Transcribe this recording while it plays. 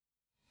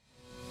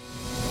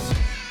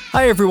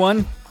Hi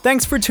everyone,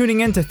 thanks for tuning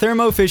in to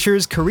Thermo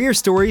Fisher's Career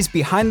Stories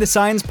Behind the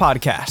Science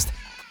podcast.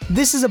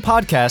 This is a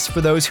podcast for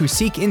those who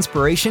seek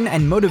inspiration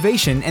and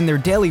motivation in their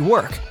daily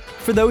work,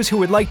 for those who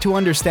would like to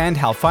understand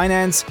how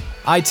finance,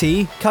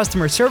 IT,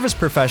 customer service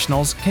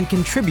professionals can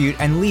contribute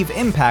and leave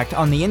impact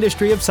on the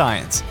industry of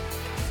science.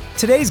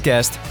 Today's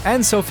guest,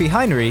 Anne-Sophie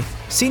Heinrich,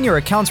 Senior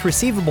Accounts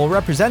Receivable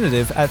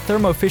Representative at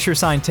Thermo Fisher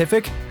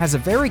Scientific, has a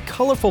very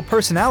colorful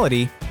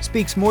personality,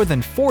 speaks more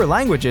than 4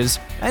 languages,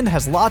 and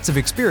has lots of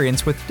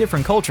experience with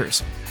different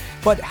cultures.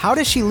 But how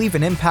does she leave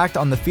an impact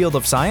on the field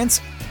of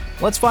science?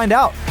 Let's find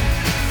out.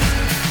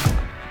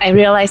 I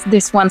realized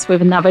this once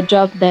with another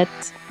job that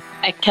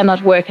I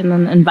cannot work in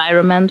an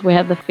environment where I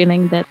have the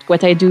feeling that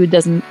what I do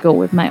doesn't go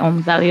with my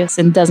own values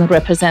and doesn't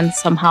represent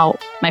somehow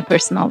my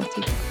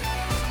personality.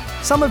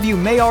 Some of you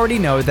may already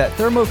know that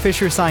Thermo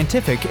Fisher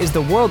Scientific is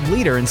the world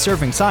leader in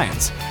serving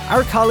science.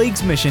 Our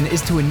colleagues' mission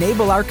is to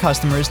enable our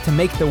customers to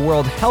make the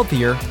world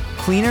healthier,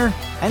 cleaner,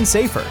 and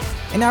safer.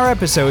 In our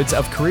episodes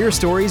of Career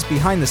Stories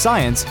Behind the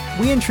Science,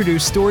 we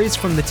introduce stories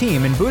from the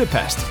team in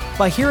Budapest.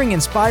 By hearing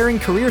inspiring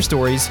career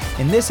stories,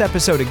 in this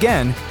episode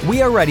again,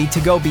 we are ready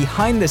to go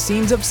behind the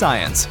scenes of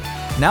science.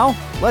 Now,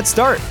 let's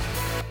start.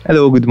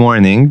 Hello, good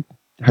morning.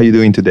 How are you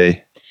doing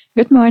today?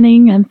 Good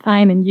morning, I'm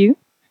fine, and you?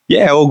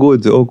 Yeah, all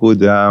good, all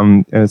good.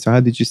 So how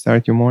did you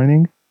start your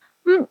morning?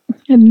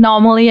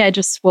 Normally, I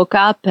just woke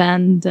up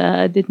and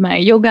did my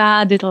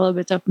yoga, did a little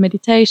bit of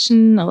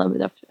meditation, a little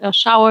bit of a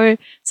shower.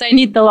 So I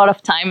need a lot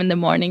of time in the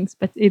mornings,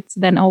 but it's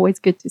then always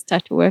good to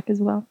start to work as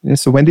well. Yeah,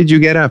 so when did you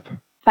get up?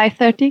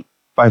 5:30.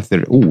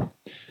 5:30. Ooh,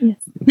 yes.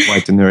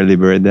 Quite an early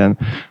bird then.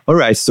 All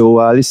right, so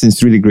listen,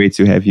 it's really great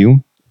to have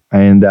you.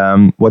 And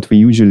what we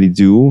usually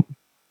do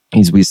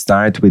is we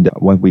start with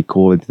what we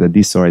call it the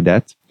this or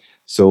that.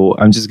 So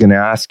I'm just going to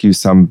ask you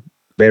some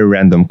very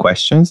random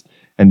questions.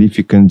 And if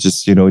you can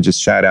just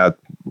shout out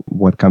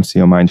what comes to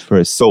your mind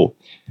first. So,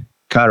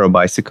 car or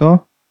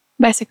bicycle?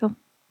 Bicycle.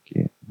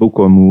 Okay. Book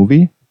or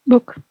movie?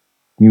 Book.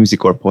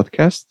 Music or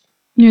podcast?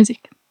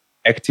 Music.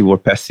 Active or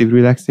passive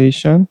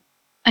relaxation?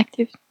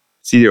 Active.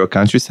 City or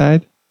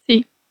countryside?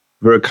 City.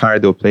 Work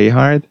hard or play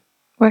hard?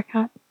 Work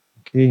hard.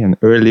 Okay. An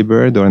early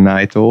bird or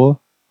night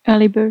owl?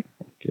 Early bird.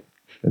 Okay.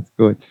 That's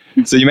good.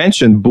 So you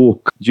mentioned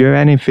book. Do you have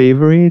any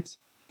favorites?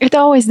 It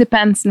always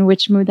depends in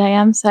which mood I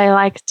am. So I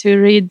like to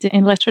read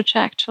in literature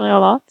actually a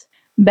lot.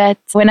 But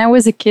when I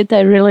was a kid,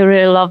 I really,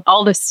 really loved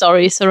all the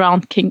stories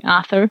around King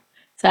Arthur.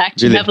 So I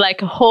actually have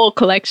like a whole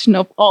collection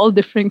of all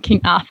different King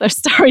Arthur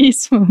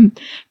stories from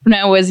when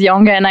I was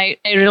younger. And I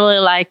really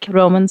like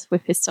romans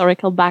with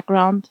historical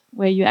background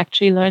where you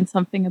actually learn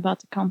something about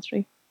the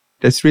country.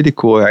 That's really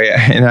cool.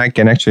 I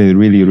can actually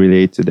really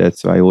relate to that.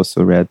 So I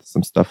also read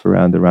some stuff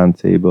around the Round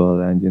Table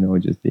and,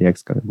 just the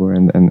Excalibur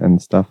and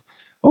stuff.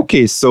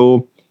 Okay,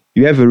 so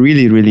you have a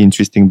really, really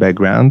interesting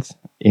background,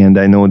 and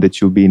I know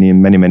that you've been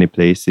in many, many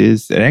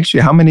places. And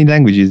actually, how many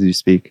languages do you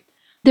speak?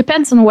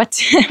 Depends on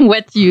what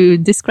you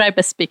describe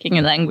as speaking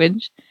a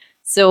language.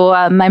 So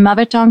my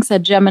mother tongues are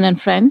German and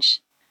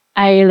French.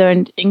 I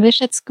learned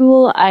English at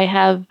school. I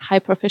have high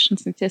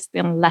proficiency test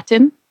in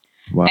Latin.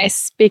 Wow. I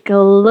speak a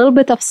little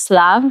bit of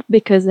Slav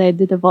because I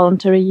did a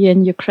voluntary year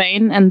in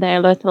Ukraine, and there I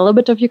learned a little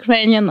bit of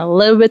Ukrainian, a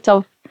little bit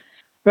of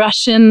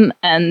Russian,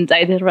 and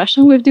I did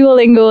Russian with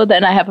Duolingo.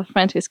 Then I have a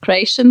friend who's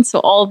Croatian, so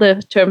all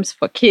the terms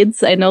for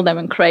kids, I know them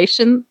in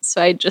Croatian.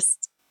 So I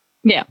just,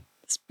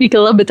 speak a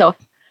little bit of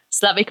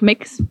Slavic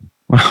mix.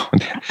 Wow.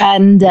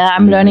 And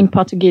I'm learning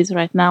Portuguese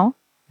right now.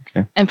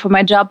 Okay. And for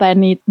my job, I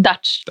need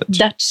Dutch.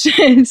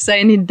 So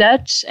I need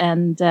Dutch,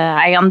 and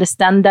I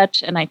understand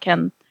Dutch, and I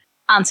can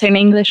answer in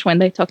English when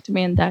they talk to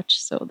me in Dutch.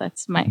 So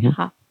that's my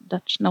half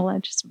Dutch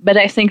knowledge. But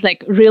I think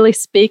really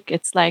speak,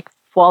 it's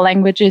 4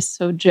 languages.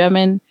 So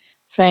German,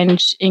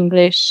 French,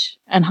 English,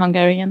 and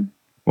Hungarian.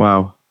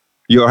 Wow.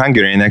 Your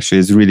Hungarian actually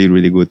is really,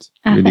 really good.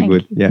 Really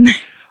good. You. Yeah.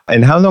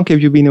 And how long have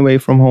you been away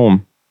from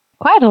home?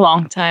 Quite a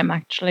long time,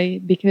 actually,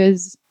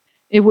 because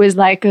it was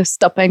like a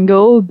stop and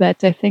go.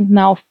 But I think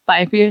now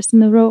 5 years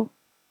in a row.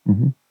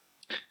 Mm-hmm.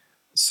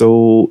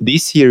 So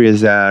these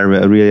series are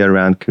really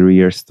around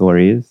career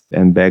stories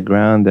and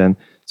background. And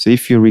so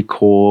if you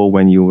recall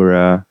when you were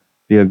a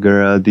little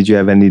girl, did you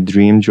have any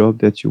dream job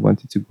that you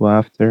wanted to go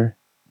after?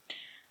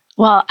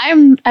 Well,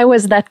 I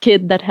was that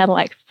kid that had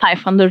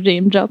 500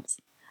 dream jobs.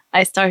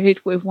 I started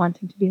with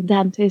wanting to be a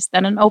dentist,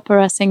 then an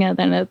opera singer,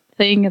 then a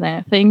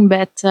thing.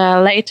 But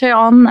later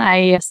on,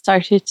 I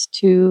started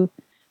to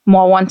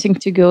more wanting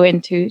to go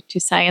into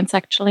science,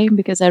 actually,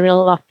 because I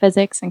really love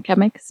physics and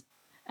chemics.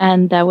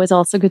 And I was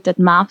also good at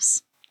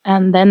maths.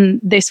 And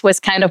then this was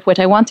kind of what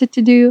I wanted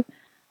to do.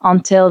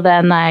 Until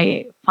then,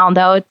 I found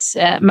out,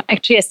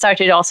 actually, I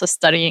started also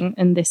studying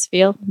in this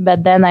field.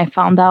 But then I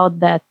found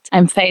out that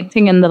I'm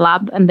fainting in the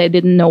lab and they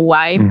didn't know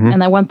why. Mm-hmm.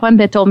 And at one point,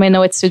 they told me,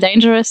 no, it's too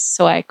dangerous.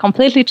 So I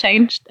completely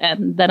changed.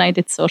 And then I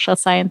did social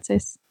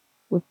sciences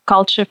with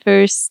culture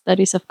first,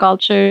 studies of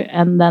culture,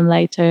 and then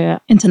later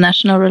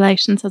international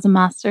relations as a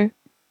master.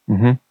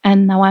 Mm-hmm.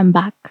 And now I'm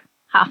back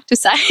half to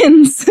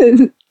science,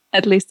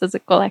 at least as a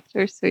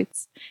collector. So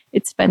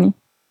it's funny.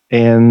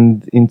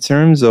 And in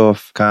terms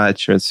of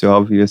culture, so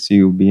obviously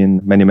you've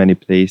been many, many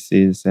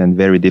places and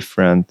very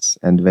different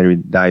and very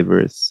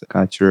diverse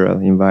cultural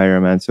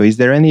environment. So is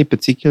there any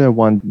particular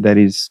one that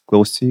is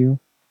close to you?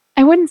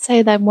 I wouldn't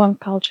say that one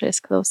culture is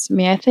close to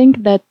me. I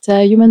think that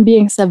human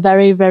beings are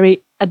very,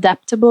 very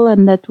adaptable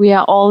and that we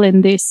are all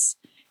in this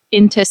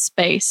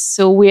interspace.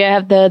 So we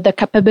have the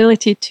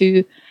capability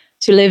to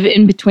live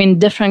in between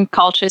different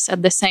cultures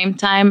at the same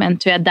time and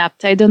to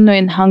adapt. I don't know,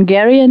 in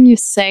Hungarian you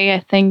say,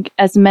 I think,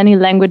 as many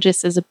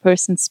languages as a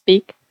person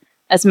speak,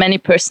 as many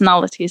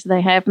personalities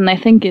they have. And I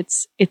think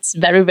it's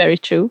very, very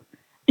true.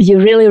 You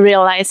really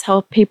realize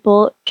how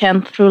people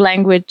can, through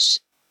language,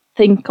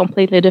 think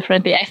completely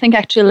differently. I think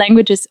actually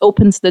languages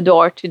opens the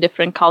door to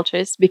different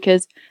cultures,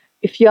 because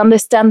if you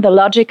understand the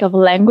logic of a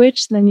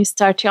language, then you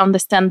start to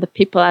understand the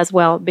people as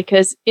well.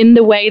 Because in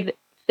the way that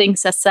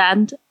things are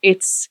said,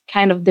 it's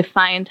kind of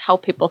defined how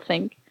people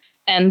think.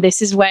 And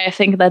this is why I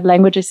think that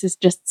languages is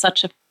just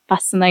such a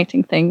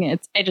fascinating thing.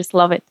 I just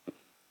love it.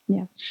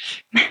 Yeah.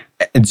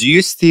 Do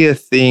you still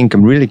think,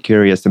 I'm really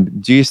curious,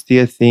 do you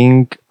still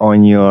think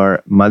on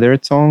your mother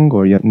tongue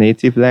or your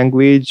native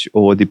language,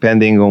 or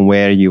depending on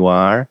where you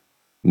are?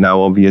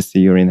 Now,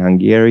 obviously, you're in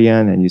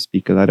Hungarian and you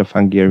speak a lot of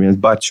Hungarian,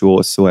 but you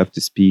also have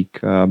to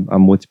speak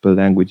multiple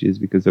languages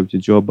because of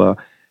your job.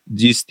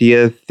 Do you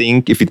still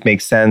think, if it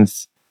makes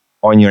sense,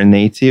 on your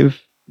native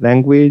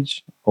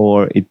language,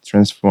 or it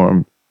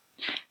transformed?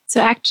 So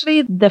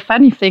actually, the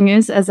funny thing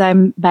is, as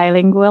I'm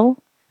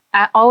bilingual,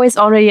 I always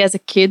already as a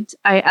kid,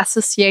 I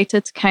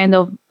associated kind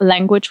of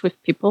language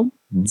with people.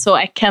 So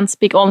I can't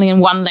speak only in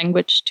one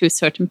language to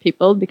certain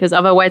people, because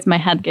otherwise my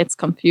head gets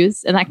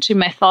confused. And actually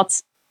my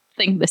thoughts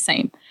think the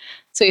same.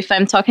 So if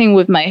I'm talking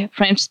with my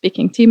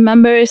French-speaking team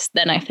members,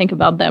 then I think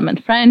about them in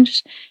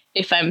French.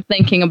 If I'm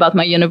thinking about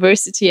my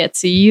university at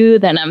CU,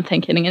 then I'm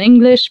thinking in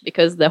English,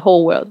 because the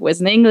whole world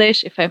was in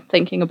English. If I'm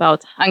thinking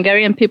about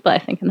Hungarian people, I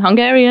think in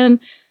Hungarian.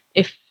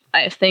 If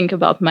I think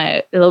about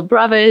my little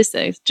brothers,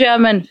 it's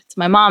German. If it's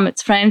my mom,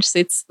 it's French. So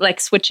it's like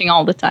switching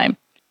all the time.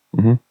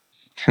 Mm-hmm.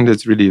 And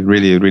that's really,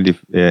 really, really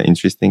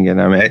interesting. And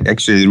I'm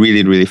actually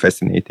really, really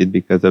fascinated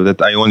because of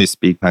that. I only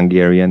speak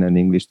Hungarian and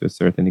English to a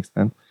certain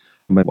extent.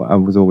 But I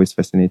was always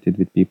fascinated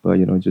with people,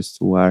 just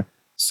who are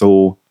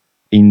so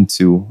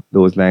into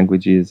those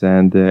languages.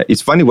 And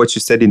it's funny what you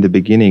said in the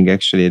beginning,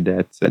 actually,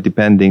 that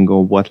depending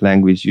on what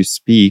language you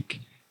speak,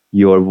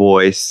 your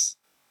voice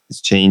is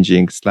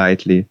changing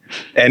slightly.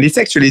 And it's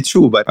actually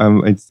true, but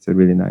it's a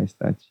really nice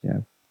touch.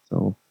 Yeah.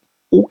 So,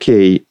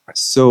 okay.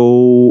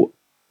 So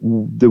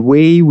the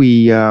way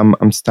we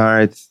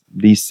start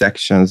these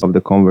sections of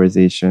the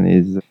conversation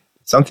is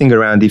something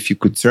around, if you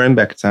could turn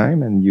back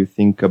time and you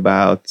think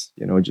about,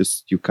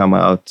 just you come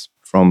out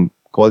from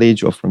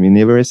college or from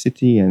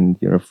university and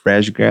you're a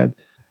fresh grad,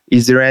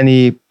 is there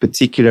any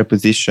particular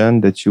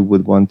position that you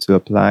would want to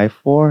apply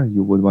for,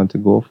 you would want to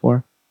go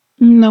for?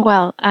 No,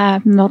 well,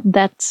 not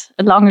that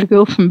long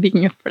ago from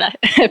being a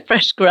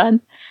fresh grad.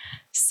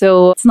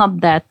 So it's not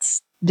that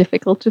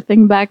difficult to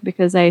think back,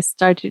 because I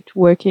started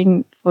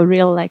working for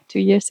real like 2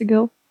 years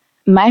ago.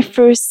 My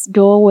first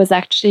goal was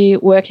actually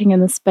working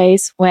in a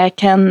space where I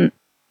can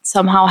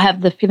somehow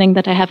have the feeling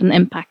that I have an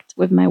impact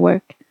with my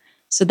work,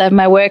 so that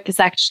my work is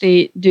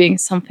actually doing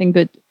something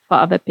good for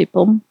other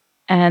people.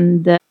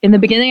 And in the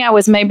beginning, I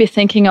was maybe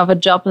thinking of a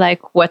job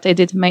like what I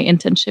did in my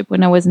internship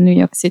when I was in New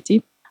York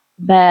City.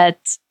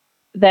 But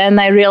then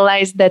I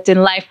realized that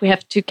in life, we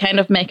have to kind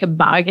of make a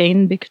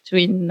bargain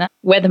between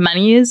where the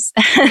money is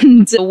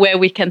and where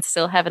we can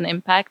still have an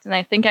impact. And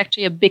I think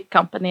actually a big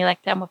company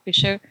like Thermo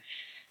Fisher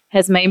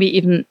has maybe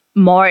even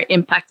more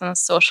impact on a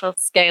social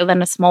scale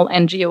than a small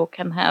NGO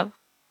can have,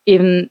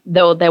 even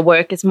though their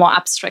work is more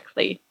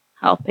abstractly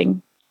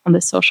helping on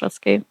the social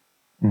scale.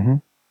 Mm-hmm.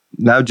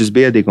 Now, just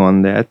building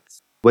on that,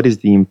 what is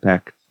the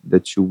impact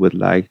that you would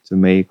like to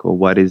make, or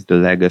what is the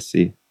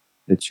legacy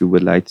that you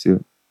would like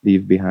to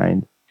leave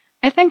behind?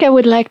 I think I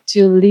would like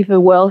to leave a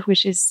world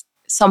which is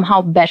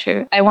somehow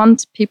better. I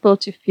want people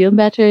to feel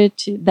better,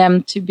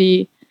 them to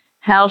be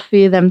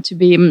healthy, them to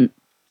be,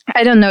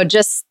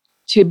 just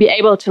to be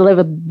able to live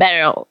a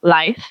better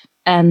life.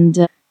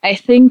 And I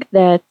think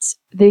that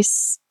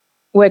this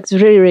works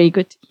really, really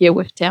good here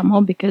with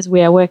Thermo, because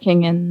we are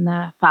working in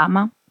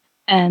pharma.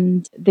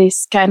 And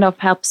this kind of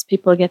helps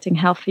people getting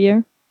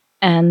healthier.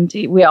 And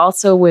we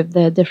also, with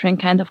the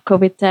different kind of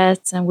COVID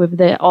tests and with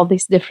all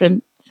these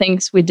different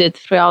things we did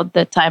throughout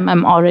the time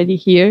I'm already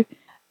here,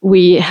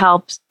 we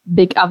helped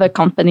big other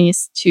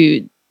companies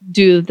to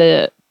do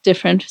the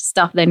different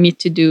stuff they need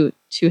to do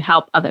to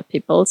help other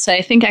people. So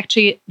I think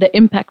actually the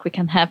impact we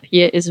can have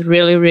here is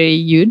really, really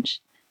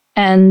huge.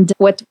 And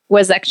what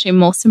was actually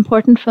most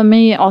important for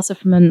me, also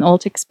from an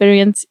old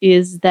experience,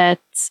 is that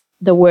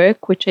the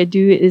work which I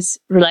do is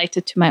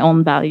related to my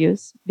own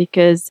values,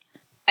 because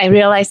I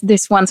realized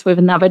this once with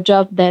another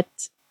job, that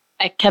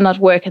I cannot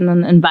work in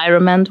an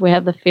environment where I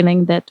have the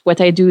feeling that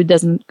what I do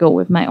doesn't go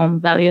with my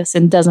own values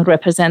and doesn't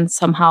represent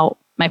somehow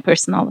my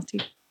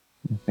personality.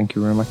 Thank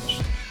you very much.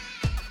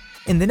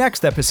 In the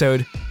next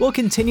episode, we'll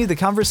continue the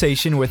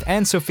conversation with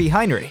Anne-Sophie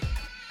Heinrich.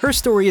 Her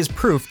story is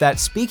proof that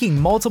speaking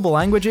multiple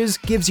languages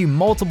gives you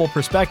multiple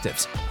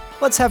perspectives.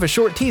 Let's have a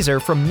short teaser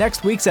from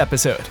next week's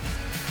episode.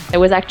 I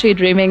was actually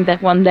dreaming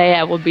that one day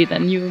I would be the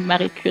new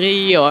Marie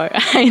Curie, or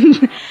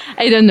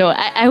I don't know.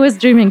 I was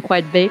dreaming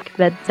quite big,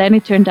 but then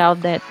it turned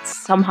out that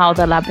somehow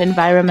the lab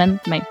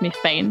environment made me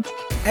faint.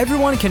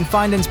 Everyone can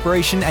find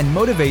inspiration and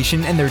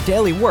motivation in their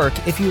daily work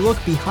if you look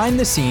behind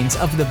the scenes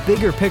of the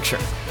bigger picture.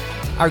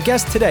 Our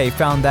guest today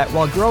found that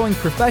while growing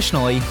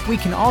professionally, we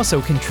can also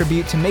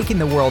contribute to making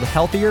the world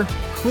healthier,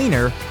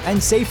 cleaner,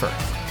 and safer.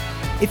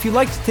 If you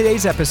liked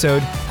today's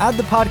episode, add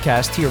the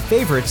podcast to your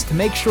favorites to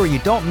make sure you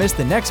don't miss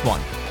the next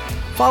one.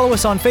 Follow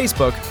us on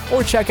Facebook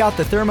or check out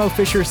the Thermo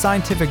Fisher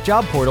Scientific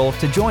Job Portal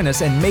to join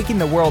us in making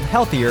the world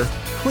healthier,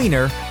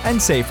 cleaner, and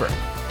safer.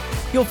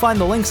 You'll find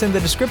the links in the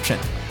description.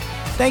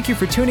 Thank you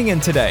for tuning in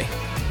today.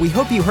 We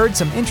hope you heard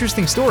some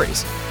interesting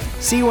stories.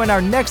 See you in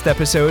our next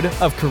episode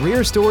of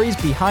Career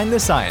Stories Behind the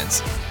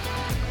Science.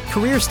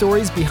 Career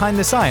Stories Behind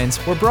the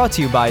Science were brought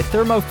to you by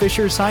Thermo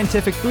Fisher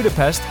Scientific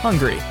Budapest,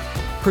 Hungary.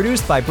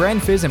 Produced by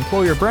BrandFizz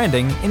Employer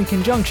Branding in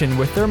conjunction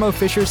with Thermo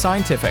Fisher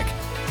Scientific.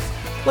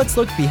 Let's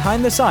look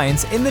behind the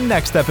science in the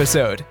next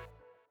episode.